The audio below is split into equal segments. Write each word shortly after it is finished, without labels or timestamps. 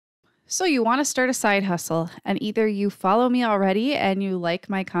So you want to start a side hustle, and either you follow me already and you like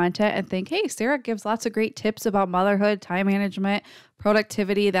my content and think, hey, Sarah gives lots of great tips about motherhood, time management,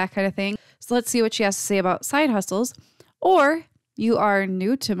 productivity, that kind of thing. So let's see what she has to say about side hustles. Or you are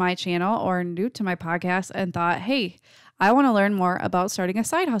new to my channel or new to my podcast and thought, hey, I want to learn more about starting a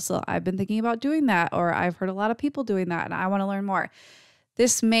side hustle. I've been thinking about doing that, or I've heard a lot of people doing that, and I want to learn more.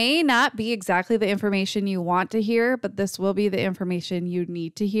 This may not be exactly the information you want to hear, but this will be the information you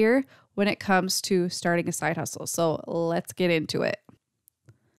need to hear when it comes to starting a side hustle. So let's get into it.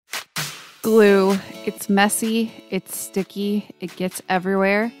 Glue. It's messy, it's sticky, it gets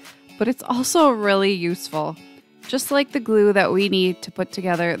everywhere, but it's also really useful. Just like the glue that we need to put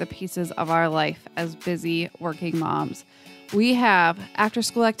together the pieces of our life as busy working moms. We have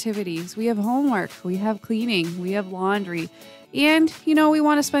after-school activities, we have homework, we have cleaning, we have laundry, and, we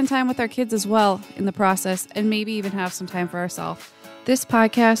want to spend time with our kids as well in the process and maybe even have some time for ourselves. This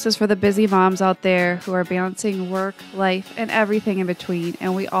podcast is for the busy moms out there who are balancing work, life, and everything in between,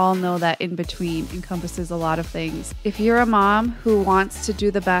 and we all know that in between encompasses a lot of things. If you're a mom who wants to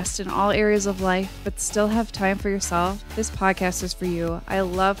do the best in all areas of life but still have time for yourself, this podcast is for you. I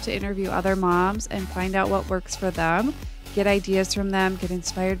love to interview other moms and find out what works for them, get ideas from them, get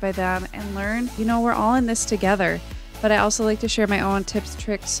inspired by them, and learn, we're all in this together. But I also like to share my own tips,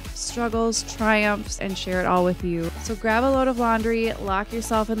 tricks, struggles, triumphs, and share it all with you. So grab a load of laundry, lock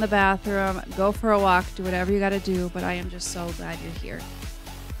yourself in the bathroom, go for a walk, do whatever you got to do, but I am just so glad you're here.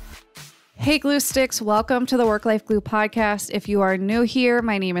 Hey Glue Sticks, welcome to the Work Life Glue podcast. If you are new here,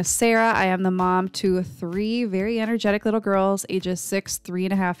 my name is Sarah. I am the mom to 3 very energetic little girls, ages 6,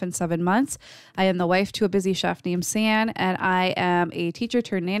 3.5, and 7 months. I am the wife to a busy chef named San, and I am a teacher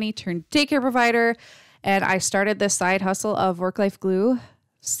turned nanny turned daycare provider. And I started this side hustle of Work Life Glue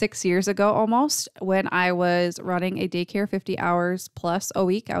 6 years ago almost when I was running a daycare 50 hours plus a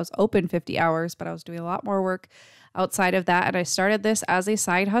week. I was open 50 hours, but I was doing a lot more work outside of that. And I started this as a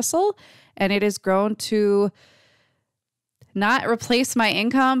side hustle, and it has grown to not replace my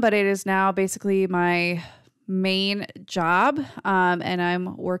income, but it is now basically my main job. And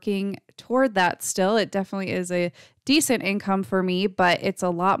I'm working toward that still. It definitely is a decent income for me, but it's a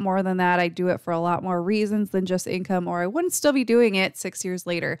lot more than that. I do it for a lot more reasons than just income, or I wouldn't still be doing it 6 years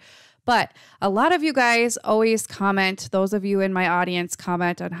later. But a lot of you guys always comment, those of you in my audience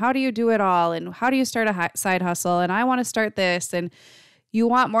comment on how do you do it all and how do you start a side hustle, and I want to start this, and you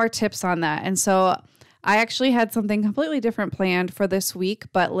want more tips on that. And so I actually had something completely different planned for this week,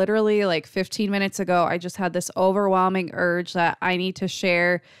 but literally like 15 minutes ago, I just had this overwhelming urge that I need to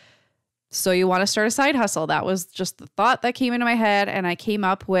share. So you want to start a side hustle. That was just the thought that came into my head, and I came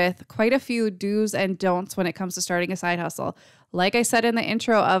up with quite a few do's and don'ts when it comes to starting a side hustle. Like I said in the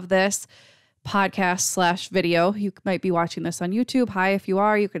intro of this podcast / video, you might be watching this on YouTube. Hi, if you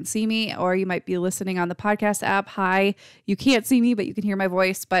are, you can see me, or you might be listening on the podcast app. Hi, you can't see me, but you can hear my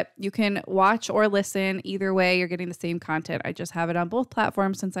voice, but you can watch or listen. Either way, you're getting the same content. I just have it on both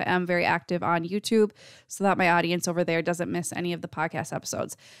platforms since I am very active on YouTube so that my audience over there doesn't miss any of the podcast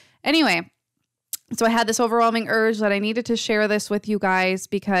episodes. Anyway, so I had this overwhelming urge that I needed to share this with you guys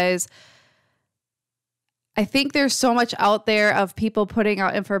because I think there's so much out there of people putting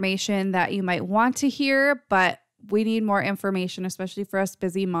out information that you might want to hear, but we need more information, especially for us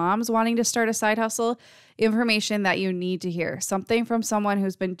busy moms wanting to start a side hustle, information that you need to hear. Something from someone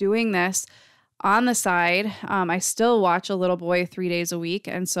who's been doing this on the side. I still watch a little boy 3 days a week.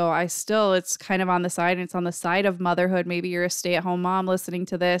 And so it's kind of on the side, and it's on the side of motherhood. Maybe you're a stay-at-home mom listening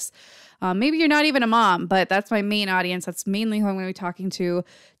to this. Maybe you're not even a mom, but that's my main audience. That's mainly who I'm going to be talking to,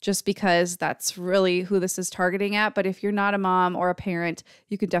 just because that's really who this is targeting at. But if you're not a mom or a parent,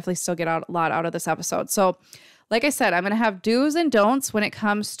 you can definitely still get a lot out of this episode. So like I said, I'm going to have do's and don'ts when it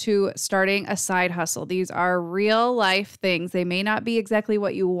comes to starting a side hustle. These are real life things. They may not be exactly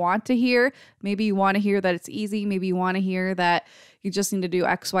what you want to hear. Maybe you want to hear that it's easy. Maybe you want to hear that you just need to do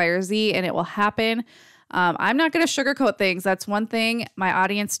X, Y, or Z and it will happen. I'm not going to sugarcoat things. That's one thing my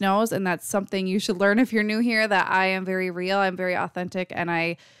audience knows, and that's something you should learn if you're new here, that I am very real. I'm very authentic, and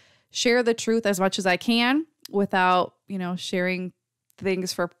I share the truth as much as I can without, sharing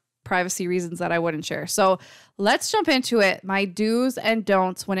things for privacy reasons that I wouldn't share. So let's jump into it. My do's and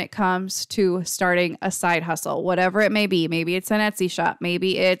don'ts when it comes to starting a side hustle, whatever it may be. Maybe it's an Etsy shop.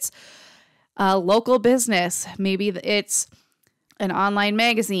 Maybe it's a local business. Maybe it's an online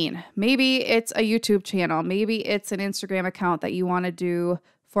magazine. Maybe it's a YouTube channel. Maybe it's an Instagram account that you want to do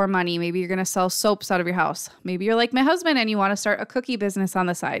for money. Maybe you're going to sell soaps out of your house. Maybe you're like my husband and you want to start a cookie business on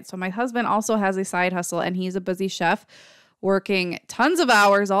the side. So my husband also has a side hustle, and he's a busy chef working tons of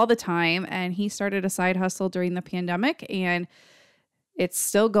hours all the time. And he started a side hustle during the pandemic, and it's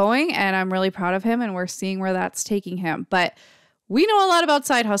still going, and I'm really proud of him, and we're seeing where that's taking him. But we know a lot about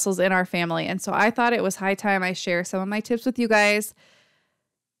side hustles in our family, and so I thought it was high time I share some of my tips with you guys.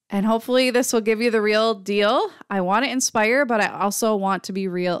 And hopefully this will give you the real deal. I want to inspire, but I also want to be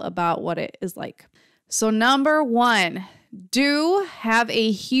real about what it is like. So number 1, do have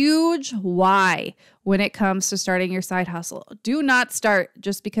a huge why when it comes to starting your side hustle. Do not start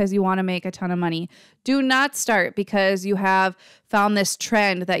just because you want to make a ton of money. Do not start because you have found this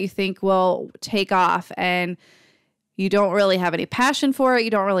trend that you think will take off and you don't really have any passion for it. You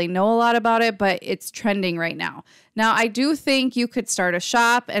don't really know a lot about it, but it's trending right now. Now, I do think you could start a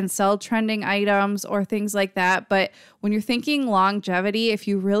shop and sell trending items or things like that. But when you're thinking longevity, if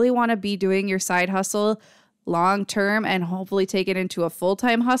you really want to be doing your side hustle long term and hopefully take it into a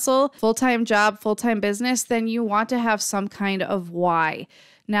full-time hustle, full-time job, full-time business, then you want to have some kind of why.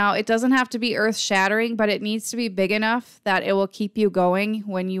 Now, it doesn't have to be earth-shattering, but it needs to be big enough that it will keep you going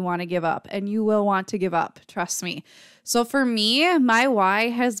when you want to give up. And you will want to give up, trust me. So for me, my why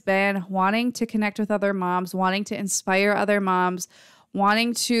has been wanting to connect with other moms, wanting to inspire other moms,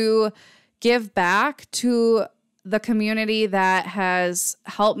 wanting to give back to the community that has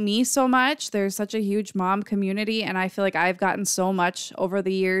helped me so much. There's such a huge mom community, and I feel like I've gotten so much over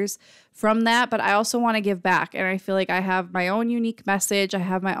the years from that, but I also want to give back. And I feel like I have my own unique message. I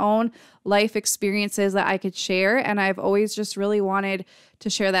have my own life experiences that I could share, and I've always just really wanted to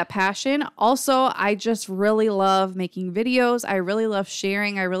share that passion. Also, I just really love making videos. I really love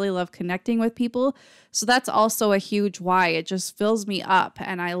sharing. I really love connecting with people. So that's also a huge why. It just fills me up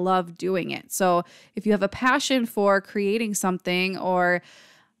and I love doing it. So if you have a passion for creating something or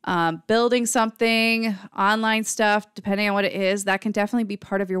building something, online stuff, depending on what it is, that can definitely be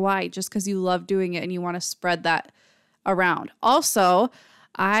part of your why just because you love doing it and you want to spread that around. Also,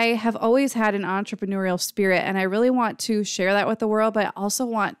 I have always had an entrepreneurial spirit and I really want to share that with the world, but I also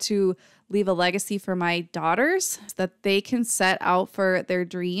want to leave a legacy for my daughters so that they can set out for their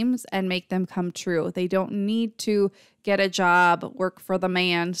dreams and make them come true. They don't need to get a job, work for the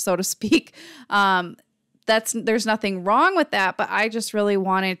man, so to speak. There's nothing wrong with that, but I just really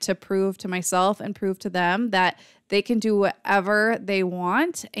wanted to prove to myself and prove to them that they can do whatever they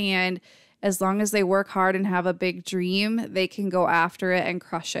want, and as long as they work hard and have a big dream, they can go after it and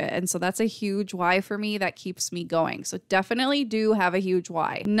crush it. And so that's a huge why for me that keeps me going. So definitely do have a huge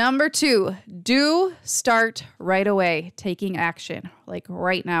why. Number 2, do start right away taking action, like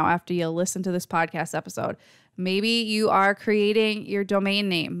right now after you listen to this podcast episode. Maybe you are creating your domain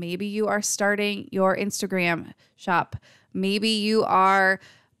name. Maybe you are starting your Instagram shop. Maybe you are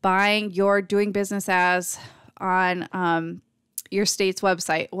buying your doing business as on your state's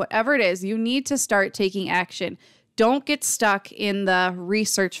website. Whatever it is, you need to start taking action. Don't get stuck in the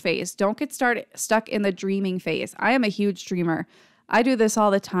research phase. Don't get stuck in the dreaming phase. I am a huge dreamer. I do this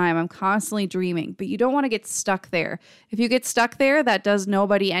all the time. I'm constantly dreaming, but you don't want to get stuck there. If you get stuck there, that does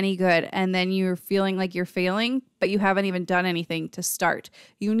nobody any good. And then you're feeling like you're failing, but you haven't even done anything to start.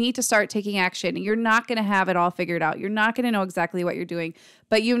 You need to start taking action. You're not going to have it all figured out. You're not going to know exactly what you're doing,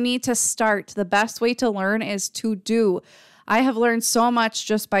 but you need to start. The best way to learn is to do. I have learned so much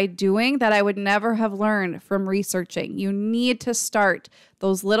just by doing that I would never have learned from researching. You need to start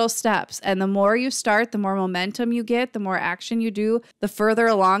those little steps. And the more you start, the more momentum you get, the more action you do, the further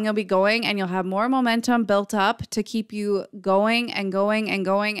along you'll be going, and you'll have more momentum built up to keep you going and going and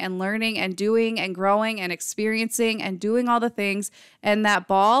going and learning and doing and growing and experiencing and doing all the things. And that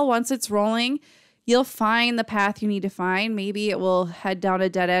ball, once it's rolling, you'll find the path you need to find. Maybe it will head down a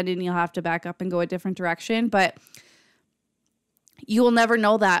dead end and you'll have to back up and go a different direction, but you will never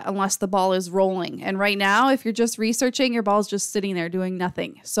know that unless the ball is rolling. And right now, if you're just researching, your ball's just sitting there doing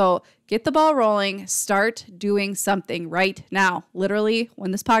nothing. So get the ball rolling, start doing something right now. Literally,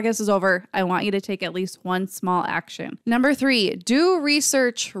 when this podcast is over, I want you to take at least one small action. Number 3, do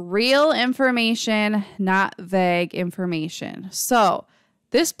research real information, not vague information. So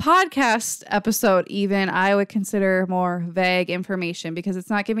this podcast episode, even, I would consider more vague information because it's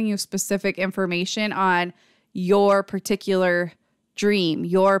not giving you specific information on your particular dream,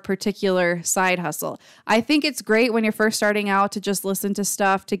 your particular side hustle. I think it's great when you're first starting out to just listen to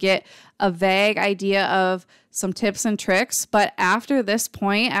stuff to get a vague idea of some tips and tricks. But after this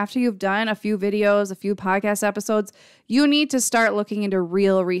point, after you've done a few videos, a few podcast episodes, you need to start looking into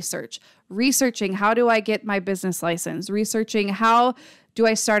real research. Researching, how do I get my business license? Researching, how do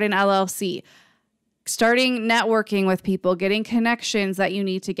I start an LLC? Starting networking with people, getting connections that you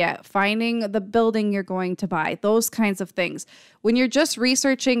need to get, finding the building you're going to buy, those kinds of things. When you're just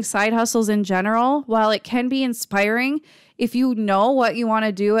researching side hustles in general, while it can be inspiring, if you know what you want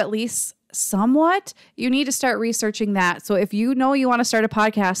to do, at least somewhat, you need to start researching that. So if you know you want to start a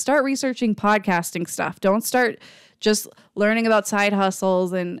podcast, start researching podcasting stuff. Don't start just learning about side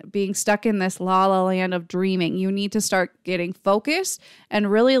hustles and being stuck in this la la land of dreaming. You need to start getting focused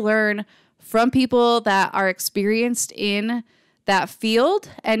and really learn from people that are experienced in that field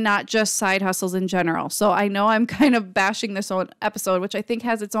and not just side hustles in general. So I know I'm kind of bashing this own episode, which I think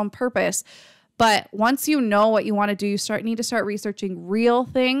has its own purpose. But once you know what you want to do, you need to start researching real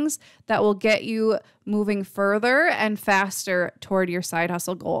things that will get you moving further and faster toward your side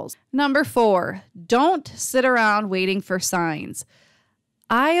hustle goals. Number 4, don't sit around waiting for signs.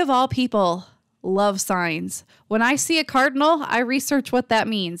 I, of all people, love signs. When I see a cardinal, I research what that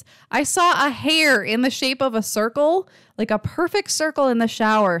means. I saw a hair in the shape of a circle, like a perfect circle in the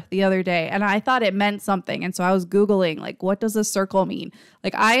shower the other day, and I thought it meant something. And so I was Googling, like, what does a circle mean?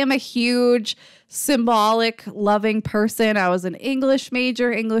 Like, I am a huge symbolic, loving person. I was an English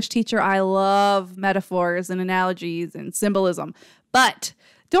major, English teacher. I love metaphors and analogies and symbolism. But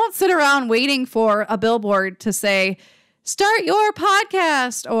don't sit around waiting for a billboard to say, start your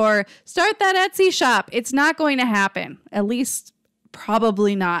podcast or start that Etsy shop. It's not going to happen. At least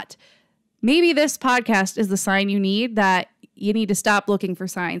probably not. Maybe this podcast is the sign you need that you need to stop looking for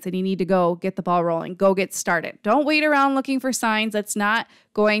signs and you need to go get the ball rolling, go get started. Don't wait around looking for signs. That's not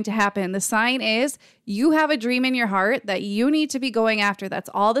going to happen. The sign is you have a dream in your heart that you need to be going after. That's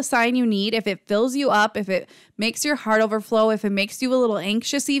all the sign you need. If it fills you up, if it makes your heart overflow, if it makes you a little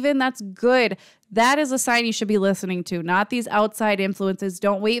anxious even, that's good. That is a sign you should be listening to, not these outside influences.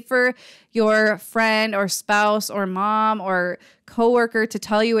 Don't wait for your friend or spouse or mom or coworker to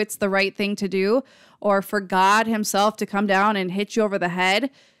tell you it's the right thing to do, or for God himself to come down and hit you over the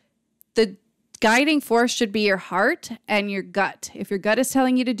head. The guiding force should be your heart and your gut. If your gut is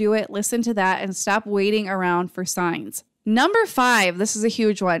telling you to do it, listen to that and stop waiting around for signs. Number 5, this is a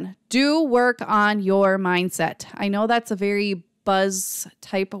huge one. Do work on your mindset. I know that's a very buzz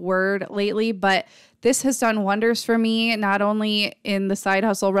type word lately, but this has done wonders for me, not only in the side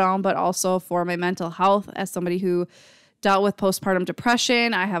hustle realm, but also for my mental health as somebody who dealt with postpartum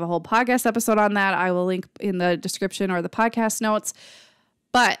depression. I have a whole podcast episode on that. I will link in the description or the podcast notes.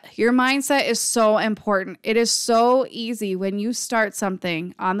 But your mindset is so important. It is so easy when you start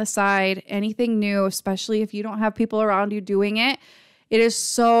something on the side, anything new, especially if you don't have people around you doing it. It is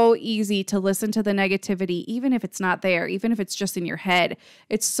so easy to listen to the negativity, even if it's not there, even if it's just in your head.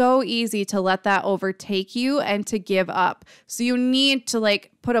 It's so easy to let that overtake you and to give up. So you need to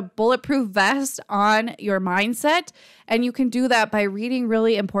put a bulletproof vest on your mindset. And you can do that by reading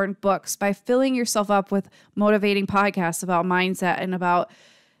really important books, by filling yourself up with motivating podcasts about mindset and about,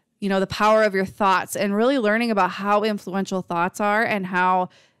 the power of your thoughts, and really learning about how influential thoughts are and how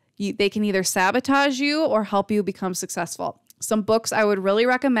they can either sabotage you or help you become successful. Some books I would really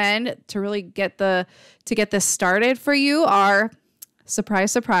recommend to really get this started for you are,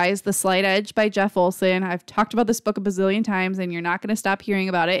 surprise, surprise, The Slight Edge by Jeff Olson. I've talked about this book a bazillion times and you're not going to stop hearing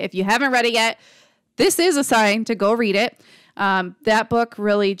about it. If you haven't read it yet, this is a sign to go read it. That book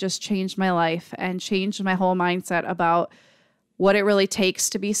really just changed my life and changed my whole mindset about what it really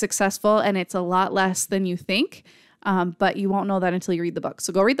takes to be successful. And it's a lot less than you think, but you won't know that until you read the book.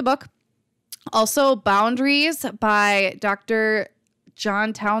 So go read the book. Also, Boundaries by Dr.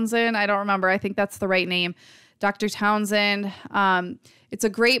 John Townsend. I don't remember. I think that's the right name. Dr. Townsend. It's a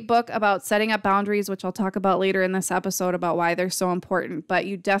great book about setting up boundaries, which I'll talk about later in this episode about why they're so important. But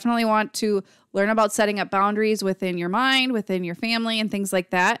you definitely want to learn about setting up boundaries within your mind, within your family, and things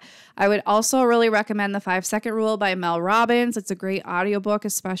like that. I would also really recommend The 5-Second Rule by Mel Robbins. It's a great audiobook,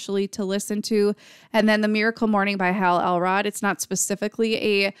 especially to listen to. And then The Miracle Morning by Hal Elrod. It's not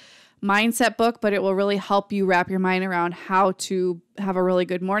specifically a mindset book, but it will really help you wrap your mind around how to have a really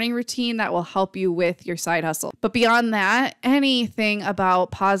good morning routine that will help you with your side hustle. But beyond that, anything about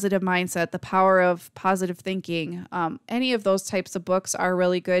positive mindset, the power of positive thinking, any of those types of books are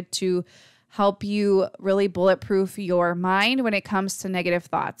really good to help you really bulletproof your mind when it comes to negative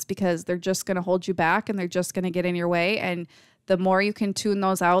thoughts, because they're just going to hold you back and they're just going to get in your way. And the more you can tune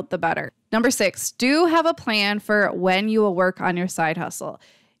those out, the better. Number 6, do have a plan for when you will work on your side hustle.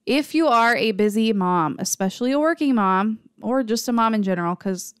 If you are a busy mom, especially a working mom, or just a mom in general,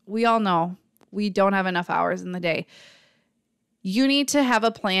 because we all know we don't have enough hours in the day, you need to have a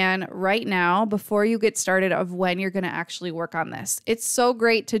plan right now before you get started of when you're going to actually work on this. It's so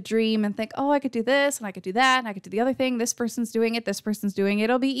great to dream and think, oh, I could do this and I could do that and I could do the other thing. This person's doing it. This person's doing it.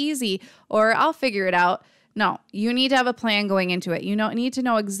 It'll be easy, or I'll figure it out. No, you need to have a plan going into it. You need to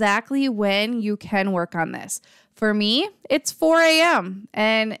know exactly when you can work on this. For me, it's 4 a.m.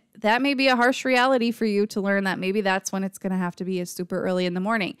 And that may be a harsh reality for you to learn that maybe that's when it's going to have to be is super early in the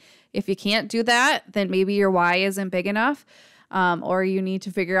morning. If you can't do that, then maybe your why isn't big enough, or you need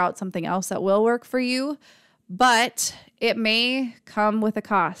to figure out something else that will work for you. But it may come with a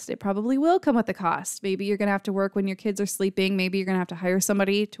cost. It probably will come with a cost. Maybe you're going to have to work when your kids are sleeping. Maybe you're going to have to hire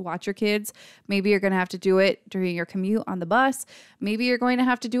somebody to watch your kids. Maybe you're going to have to do it during your commute on the bus. Maybe you're going to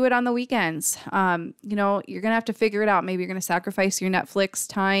have to do it on the weekends. You're going to have to figure it out. Maybe you're going to sacrifice your Netflix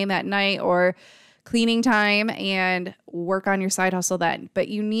time at night or cleaning time and work on your side hustle then. But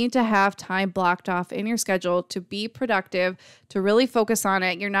you need to have time blocked off in your schedule to be productive, to really focus on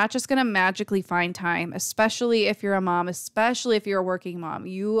it. You're not just going to magically find time, especially if you're a mom, especially if you're a working mom.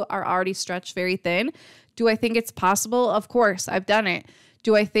 You are already stretched very thin. Do I think it's possible? Of course, I've done it.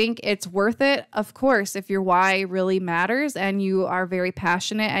 Do I think it's worth it? Of course, if your why really matters and you are very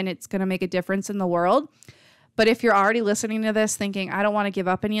passionate and it's going to make a difference in the world. But if you're already listening to this thinking, I don't want to give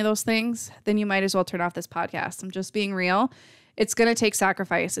up any of those things, then you might as well turn off this podcast. I'm just being real. It's going to take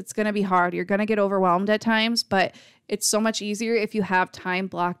sacrifice. It's going to be hard. You're going to get overwhelmed at times, but it's so much easier if you have time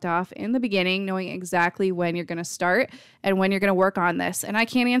blocked off in the beginning, knowing exactly when you're going to start and when you're going to work on this. And I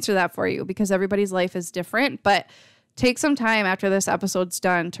can't answer that for you because everybody's life is different, but take some time after this episode's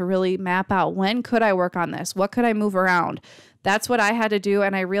done to really map out when could I work on this? What could I move around? That's what I had to do.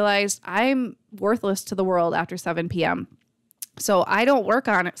 And I realized I'm worthless to the world after 7 p.m. So I don't work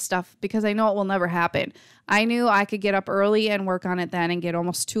on it stuff because I know it will never happen. I knew I could get up early and work on it then and get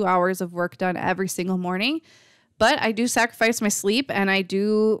almost 2 hours of work done every single morning. But I do sacrifice my sleep and I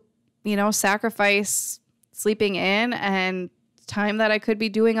do, sacrifice sleeping in and time that I could be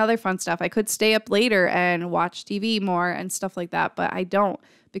doing other fun stuff. I could stay up later and watch TV more and stuff like that, but I don't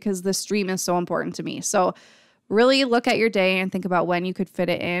because the stream is so important to me. So really look at your day and think about when you could fit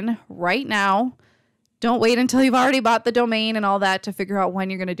it in right now. Don't wait until you've already bought the domain and all that to figure out when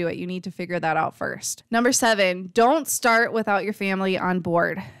you're going to do it. You need to figure that out first. Number 7, don't start without your family on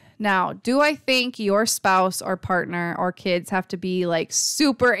board. Now, do I think your spouse or partner or kids have to be like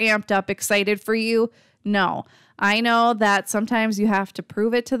super amped up, excited for you? No. I know that sometimes you have to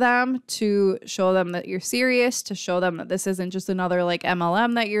prove it to them to show them that you're serious, to show them that this isn't just another like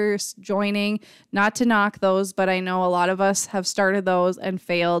MLM that you're joining. Not to knock those, but I know a lot of us have started those and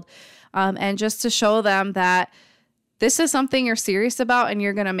failed. And just to show them that this is something you're serious about and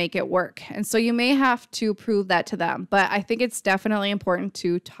you're going to make it work. And so you may have to prove that to them. But I think it's definitely important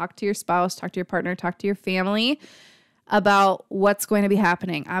to talk to your spouse, talk to your partner, talk to your family about what's going to be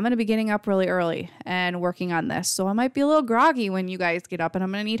happening. I'm going to be getting up really early and working on this. So I might be a little groggy when you guys get up and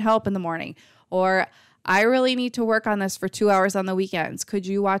I'm going to need help in the morning. Or I really need to work on this for 2 hours on the weekends. Could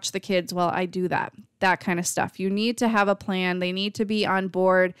you watch the kids while I do that? That kind of stuff. You need to have a plan. They need to be on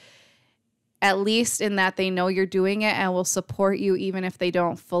board, at least in that they know you're doing it and will support you even if they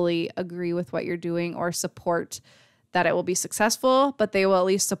don't fully agree with what you're doing or support that it will be successful, but they will at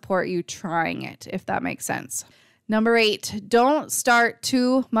least support you trying it, if that makes sense. Number 8, don't start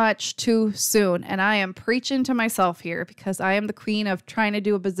too much too soon. And I am preaching to myself here because I am the queen of trying to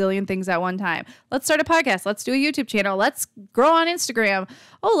do a bazillion things at one time. Let's start a podcast. Let's do a YouTube channel. Let's grow on Instagram.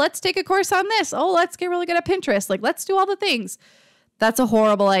 Oh, let's take a course on this. Oh, let's get really good at Pinterest. Like, let's do all the things. That's a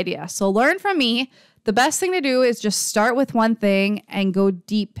horrible idea. So learn from me. The best thing to do is just start with one thing and go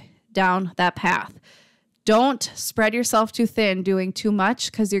deep down that path. Don't spread yourself too thin doing too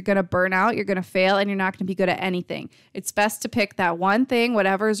much because you're going to burn out, you're going to fail, and you're not going to be good at anything. It's best to pick that one thing,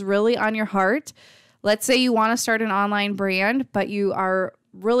 whatever is really on your heart. Let's say you want to start an online brand, but you are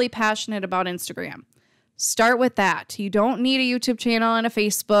really passionate about Instagram. Start with that. You don't need a YouTube channel and a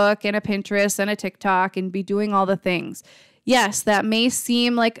Facebook and a Pinterest and a TikTok and be doing all the things. Yes, that may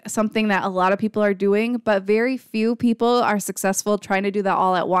seem like something that a lot of people are doing, but very few people are successful trying to do that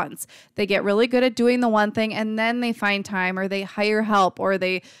all at once. They get really good at doing the one thing and then they find time or they hire help or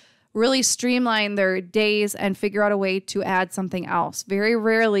they really streamline their days and figure out a way to add something else. Very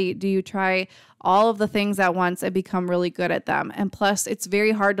rarely do you try all of the things at once and become really good at them. And plus, it's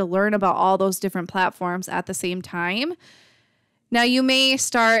very hard to learn about all those different platforms at the same time. Now, you may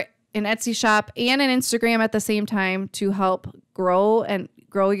start an Etsy shop and an Instagram at the same time to help grow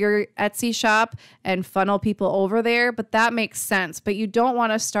your Etsy shop and funnel people over there, but that makes sense. But you don't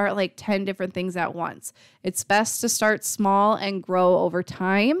want to start like 10 different things at once. It's best to start small and grow over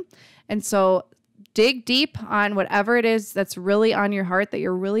time. And so dig deep on whatever it is that's really on your heart that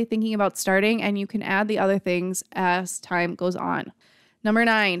you're really thinking about starting, and you can add the other things as time goes on. Number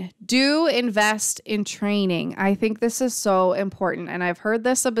 9, do invest in training. I think this is so important. And I've heard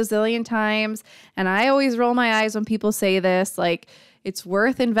this a bazillion times. And I always roll my eyes when people say this, like it's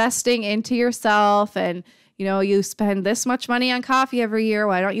worth investing into yourself. And, You spend this much money on coffee every year.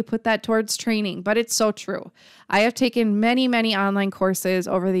 Why don't you put that towards training? But it's so true. I have taken many, many online courses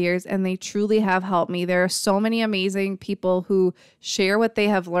over the years, and they truly have helped me. There are so many amazing people who share what they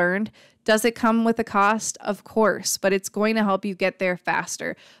have learned. Does it come with a cost? Of course, but it's going to help you get there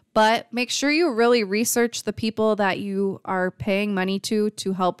faster. But make sure you really research the people that you are paying money to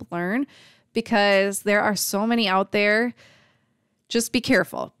help learn, because there are so many out there. Just be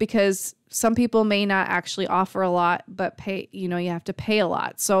careful, because some people may not actually offer a lot, but you have to pay a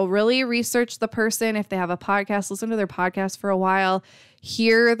lot. So really research the person. If they have a podcast, listen to their podcast for a while,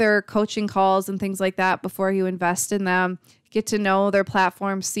 hear their coaching calls and things like that before you invest in them. Get to know their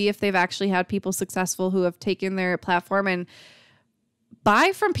platform, see if they've actually had people successful who have taken their platform, and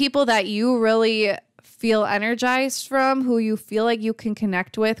buy from people that you really feel energized from, who you feel like you can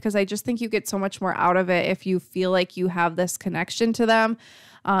connect with, because I just think you get so much more out of it if you feel like you have this connection to them.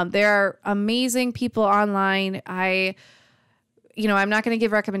 There are amazing people online. I'm not going to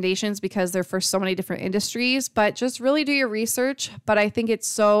give recommendations because they're for so many different industries, but just really do your research. But I think it's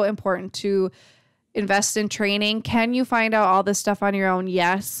so important to invest in training. Can you find out all this stuff on your own?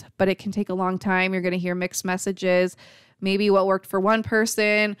 Yes, but it can take a long time. You're going to hear mixed messages. Maybe what worked for one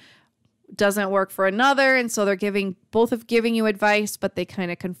person doesn't work for another. And so they're giving you advice, but they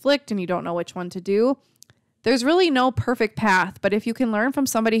kind of conflict and you don't know which one to do. There's really no perfect path, but if you can learn from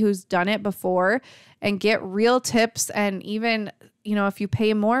somebody who's done it before and get real tips, and even, if you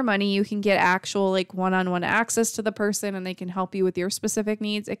pay more money, you can get actual one-on-one access to the person and they can help you with your specific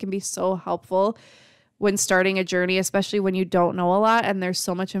needs. It can be so helpful when starting a journey, especially when you don't know a lot and there's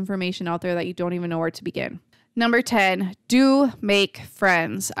so much information out there that you don't even know where to begin. Number 10, do make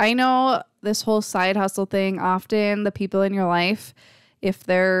friends. I know this whole side hustle thing, often the people in your life, if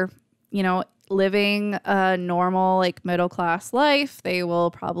they're, living a normal, middle-class life, they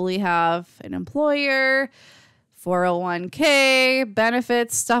will probably have an employer, 401k,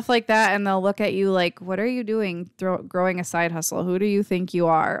 benefits, stuff like that. And they'll look at you like, what are you doing growing a side hustle? Who do you think you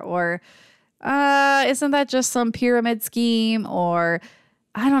are? Or isn't that just some pyramid scheme? Or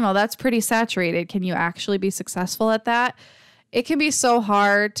I don't know, that's pretty saturated. Can you actually be successful at that? It can be so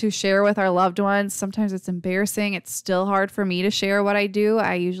hard to share with our loved ones. Sometimes it's embarrassing. It's still hard for me to share what I do.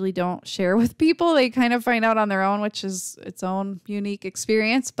 I usually don't share with people. They kind of find out on their own, which is its own unique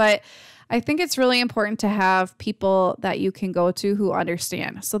experience. But I think it's really important to have people that you can go to who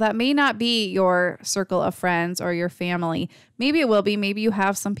understand. So that may not be your circle of friends or your family. Maybe it will be. Maybe you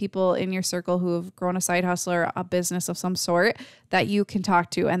have some people in your circle who have grown a side hustle or a business of some sort that you can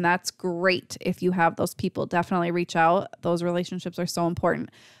talk to. And that's great. If you have those people, definitely reach out. Those relationships are so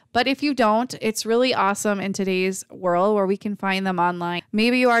important. But if you don't, it's really awesome in today's world where we can find them online.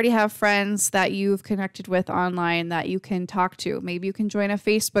 Maybe you already have friends that you've connected with online that you can talk to. Maybe you can join a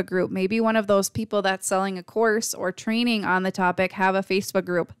Facebook group. Maybe one of those people that's selling a course or training on the topic have a Facebook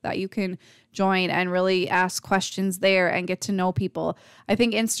group that you can join and really ask questions there and get to know people. I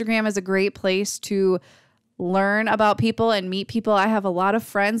think Instagram is a great place to learn about people and meet people. I have a lot of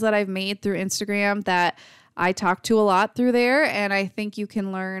friends that I've made through Instagram that I talk to a lot through there, and I think you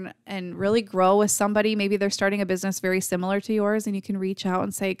can learn and really grow with somebody. Maybe they're starting a business very similar to yours, and you can reach out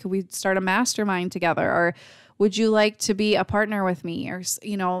and say, could we start a mastermind together? Or would you like to be a partner with me? Or,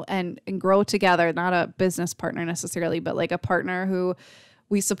 and grow together, not a business partner necessarily, but like a partner who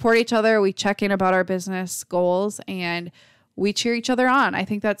we support each other. We check in about our business goals and we cheer each other on. I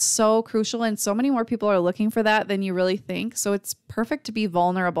think that's so crucial, and so many more people are looking for that than you really think. So it's perfect to be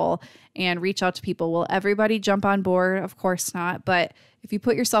vulnerable and reach out to people. Will everybody jump on board? Of course not. But if you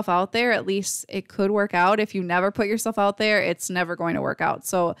put yourself out there, at least it could work out. If you never put yourself out there, it's never going to work out.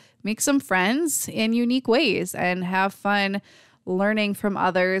 So make some friends in unique ways and have fun learning from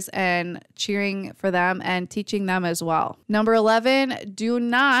others and cheering for them and teaching them as well. Number 11, do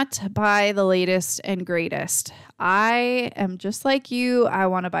not buy the latest and greatest. I am just like you. I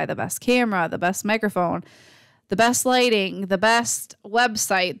want to buy the best camera, the best microphone, the best lighting, the best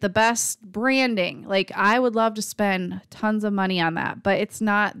website, the best branding. I would love to spend tons of money on that, but it's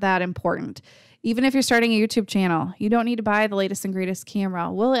not that important. Even if you're starting a YouTube channel, you don't need to buy the latest and greatest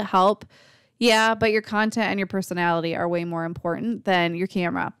camera. Will it help? Yeah, but your content and your personality are way more important than your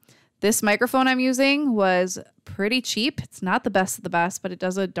camera. This microphone I'm using was pretty cheap. It's not the best of the best, but it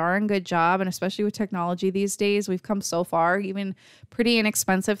does a darn good job. And especially with technology these days, we've come so far. Even pretty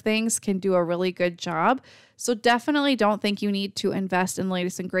inexpensive things can do a really good job. So definitely don't think you need to invest in the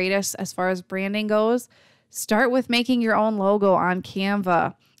latest and greatest as far as branding goes. Start with making your own logo on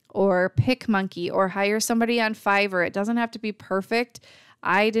Canva or PicMonkey, or hire somebody on Fiverr. It doesn't have to be perfect.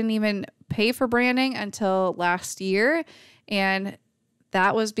 I didn't even pay for branding until last year, and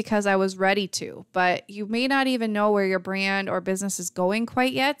that was because I was ready to. But you may not even know where your brand or business is going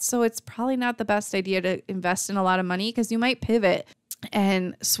quite yet. So it's probably not the best idea to invest in a lot of money because you might pivot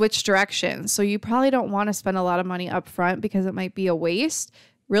and switch directions. So you probably don't want to spend a lot of money up front because it might be a waste.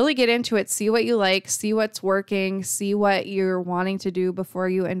 Really get into it, see what you like, see what's working, see what you're wanting to do before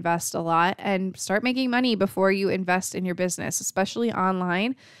you invest a lot, and start making money before you invest in your business, especially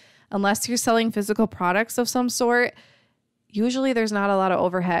online. Unless you're selling physical products of some sort, usually there's not a lot of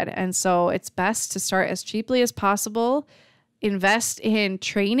overhead. And so it's best to start as cheaply as possible, invest in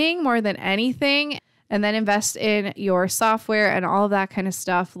training more than anything, and then invest in your software and all of that kind of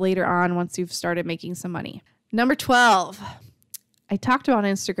stuff later on once you've started making some money. Number 12, I talked about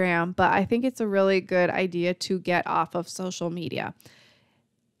Instagram, but I think it's a really good idea to get off of social media.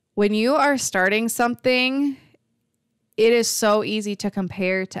 When you are starting something, it is so easy to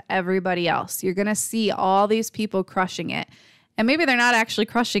compare to everybody else. You're going to see all these people crushing it. And maybe they're not actually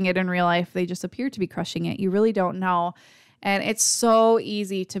crushing it in real life. They just appear to be crushing it. You really don't know. And it's so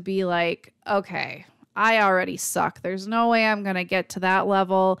easy to be like, okay, I already suck. There's no way I'm going to get to that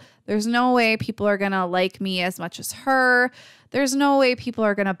level. There's no way people are going to like me as much as her. There's no way people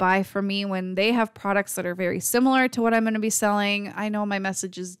are going to buy from me when they have products that are very similar to what I'm going to be selling. I know my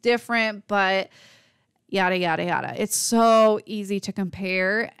message is different, but yada, yada, yada. It's so easy to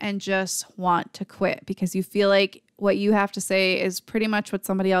compare and just want to quit because you feel like what you have to say is pretty much what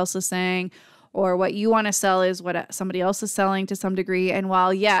somebody else is saying, or what you want to sell is what somebody else is selling to some degree. And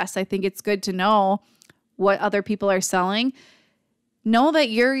while, yes, I think it's good to know what other people are selling, know that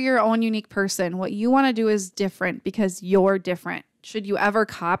you're your own unique person. What you want to do is different because you're different. Should you ever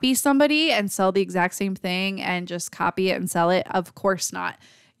copy somebody and sell the exact same thing and just copy it and sell it? Of course not.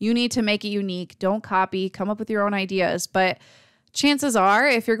 You need to make it unique. Don't copy. Come up with your own ideas. But chances are,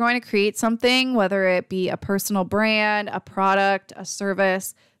 if you're going to create something, whether it be a personal brand, a product, a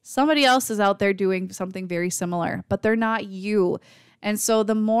service, somebody else is out there doing something very similar, but they're not you. And so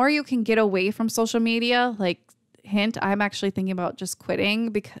the more you can get away from social media, like hint, I'm actually thinking about just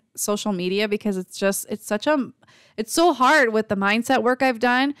quitting social media because it's so hard with the mindset work I've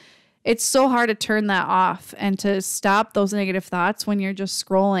done. It's so hard to turn that off and to stop those negative thoughts when you're just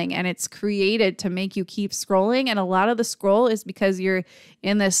scrolling, and it's created to make you keep scrolling. And a lot of the scroll is because you're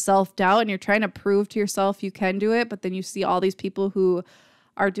in this self-doubt and you're trying to prove to yourself you can do it, but then you see all these people who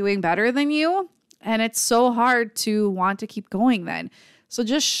are doing better than you, and it's so hard to want to keep going then. So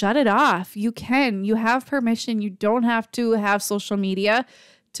just shut it off. You have permission. You don't have to have social media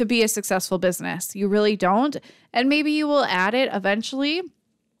to be a successful business. You really don't. And maybe you will add it eventually.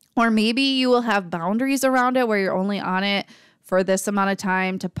 Or maybe you will have boundaries around it where you're only on it for this amount of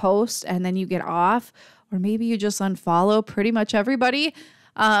time to post and then you get off. Or maybe you just unfollow pretty much everybody.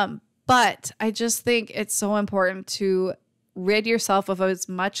 But I just think it's so important to rid yourself of as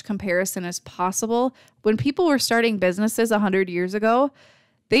much comparison as possible. When people were starting businesses 100 years ago,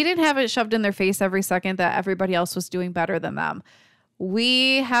 they didn't have it shoved in their face every second that everybody else was doing better than them.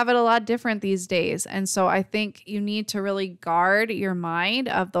 We have it a lot different these days. And so I think you need to really guard your mind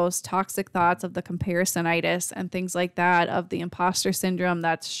of those toxic thoughts, of the comparisonitis and things like that, of the imposter syndrome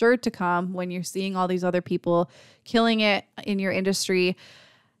that's sure to come when you're seeing all these other people killing it in your industry.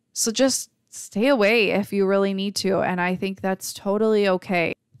 So just stay away if you really need to. And I think that's totally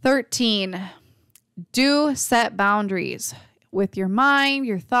okay. 13, do set boundaries with your mind,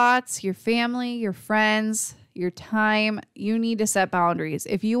 your thoughts, your family, your friends, your time. You need to set boundaries.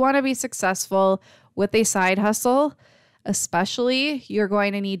 If you want to be successful with a side hustle, especially, you're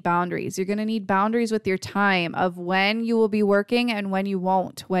going to need boundaries. You're going to need boundaries with your time of when you will be working and when you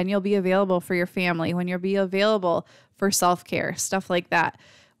won't, when you'll be available for your family, when you'll be available for self-care, stuff like that,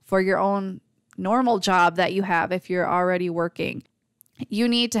 for your own normal job that you have if you're already working. You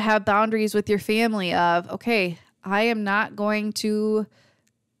need to have boundaries with your family of, okay, I am not going to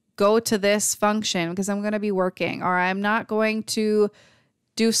go to this function because I'm going to be working, or I'm not going to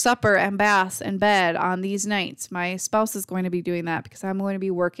do supper and baths and bed on these nights. My spouse is going to be doing that because I'm going to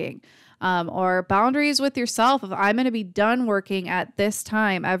be working. Or boundaries with yourself of, I'm going to be done working at this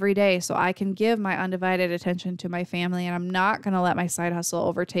time every day so I can give my undivided attention to my family, and I'm not going to let my side hustle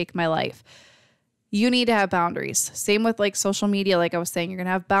overtake my life. You need to have boundaries. Same with like social media. Like I was saying, you're going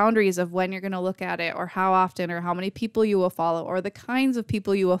to have boundaries of when you're going to look at it, or how often, or how many people you will follow, or the kinds of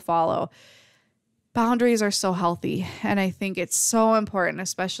people you will follow. Boundaries are so healthy. And I think it's so important,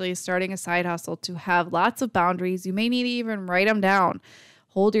 especially starting a side hustle, to have lots of boundaries. You may need to even write them down.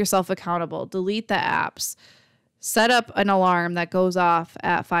 Hold yourself accountable. Delete the apps. Set up an alarm that goes off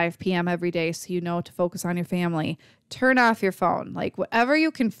at 5 p.m. every day so you know to focus on your family. Turn off your phone. Like whatever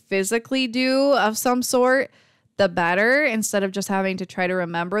you can physically do of some sort, the better. Instead of just having to try to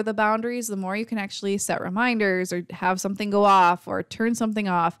remember the boundaries, the more you can actually set reminders or have something go off or turn something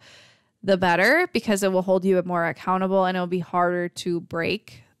off, the better, because it will hold you more accountable and it'll be harder to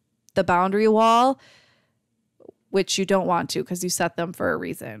break the boundary wall, which you don't want to because you set them for a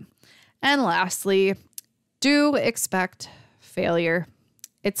reason. And lastly, do expect failure.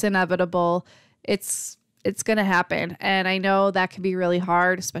 It's inevitable. It's going to happen. And I know that can be really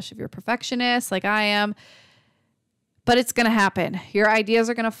hard, especially if you're a perfectionist like I am, but it's going to happen. Your ideas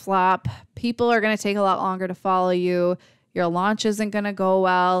are going to flop. People are going to take a lot longer to follow you. Your launch isn't going to go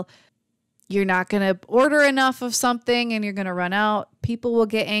well. You're not going to order enough of something and you're going to run out. People will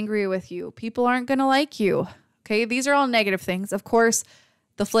get angry with you. People aren't going to like you. Okay, these are all negative things. Of course,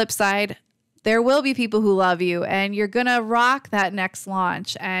 the flip side, there will be people who love you and you're going to rock that next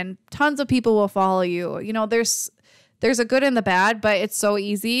launch and tons of people will follow you. You know, there's a good and the bad, but it's so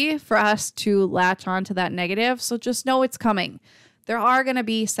easy for us to latch on to that negative. So just know it's coming. There are going to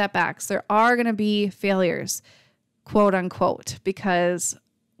be setbacks. There are going to be failures, quote unquote, because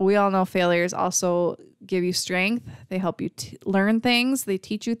we all know failures also give you strength. They help you learn things. They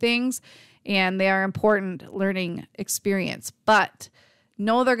teach you things, and they are important learning experience. But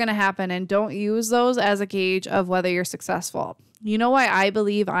know they're going to happen, and don't use those as a gauge of whether you're successful. You know why I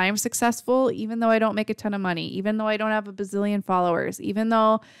believe I'm successful, even though I don't make a ton of money, even though I don't have a bazillion followers, even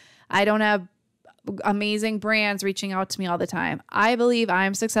though I don't have amazing brands reaching out to me all the time. I believe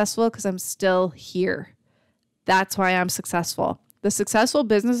I'm successful because I'm still here. That's why I'm successful. The successful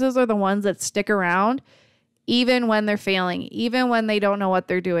businesses are the ones that stick around even when they're failing, even when they don't know what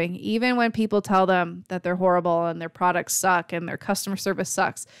they're doing, even when people tell them that they're horrible and their products suck and their customer service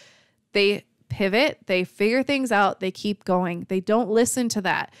sucks. They pivot, they figure things out, they keep going. They don't listen to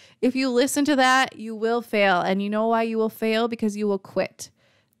that. If you listen to that, you will fail. And you know why you will fail? Because you will quit.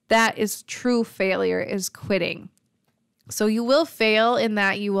 That is true failure, is quitting. So you will fail in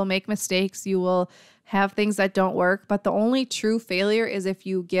that you will make mistakes, you will have things that don't work, but the only true failure is if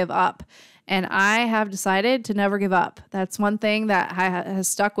you give up. And I have decided to never give up. That's one thing that has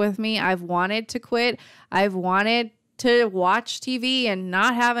stuck with me. I've wanted to quit. I've wanted to watch TV and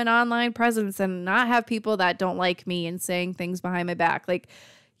not have an online presence and not have people that don't like me and saying things behind my back. Like,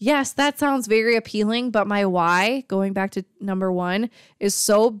 yes, that sounds very appealing, but my why, going back to number one, is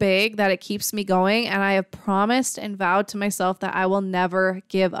so big that it keeps me going. And I have promised and vowed to myself that I will never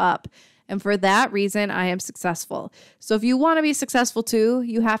give up. And for that reason, I am successful. So if you want to be successful too,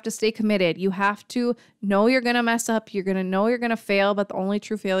 you have to stay committed. You have to know you're going to mess up. You're going to know you're going to fail, but the only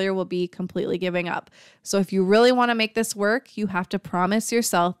true failure will be completely giving up. So if you really want to make this work, you have to promise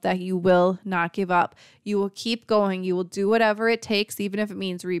yourself that you will not give up. You will keep going. You will do whatever it takes, even if it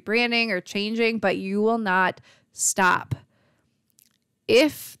means rebranding or changing, but you will not stop.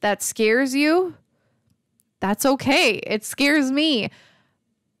 If that scares you, that's okay. It scares me.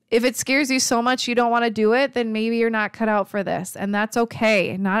 If it scares you so much you don't want to do it, then maybe you're not cut out for this. And that's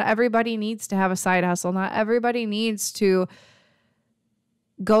okay. Not everybody needs to have a side hustle. Not everybody needs to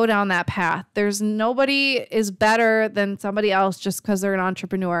go down that path. There's nobody is better than somebody else just because they're an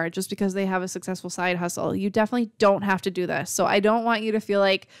entrepreneur, just because they have a successful side hustle. You definitely don't have to do this. So I don't want you to feel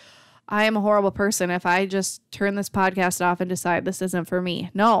like I am a horrible person if I just turn this podcast off and decide this isn't for me.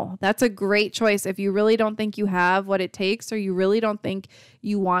 No, that's a great choice. If you really don't think you have what it takes, or you really don't think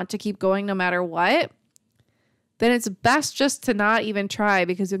you want to keep going no matter what, then it's best just to not even try,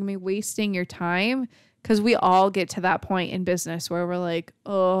 because you're going to be wasting your time. Because we all get to that point in business where we're like,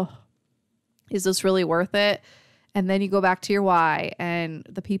 oh, is this really worth it? And then you go back to your why and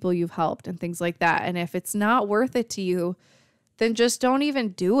the people you've helped and things like that. And if it's not worth it to you, then just don't even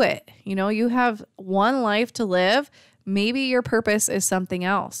do it. You know, you have one life to live. Maybe your purpose is something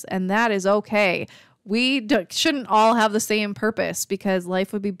else, and that is okay. We shouldn't all have the same purpose, because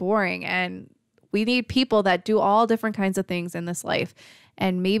life would be boring, and we need people that do all different kinds of things in this life.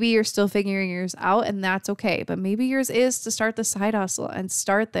 And maybe you're still figuring yours out, and that's okay. But maybe yours is to start the side hustle and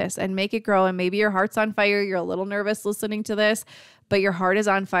start this and make it grow. And maybe your heart's on fire. You're a little nervous listening to this, but your heart is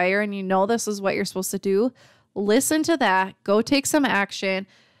on fire and you know this is what you're supposed to do. Listen to that. Go take some action.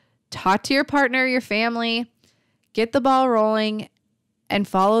 Talk to your partner, your family. Get the ball rolling and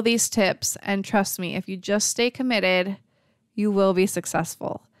follow these tips. And trust me, if you just stay committed, you will be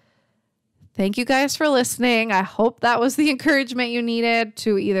successful. Thank you guys for listening. I hope that was the encouragement you needed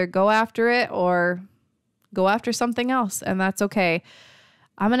to either go after it or go after something else. And that's okay.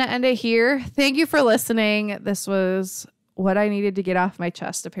 I'm going to end it here. Thank you for listening. This was what I needed to get off my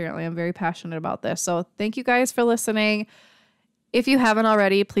chest. Apparently, I'm very passionate about this. So thank you guys for listening. If you haven't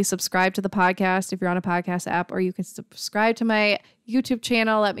already, please subscribe to the podcast if you're on a podcast app, or you can subscribe to my YouTube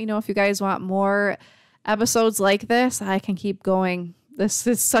channel. Let me know if you guys want more episodes like this, I can keep going. This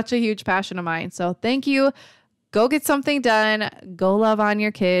is such a huge passion of mine. So thank you. Go get something done. Go love on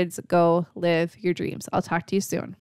your kids. Go live your dreams. I'll talk to you soon.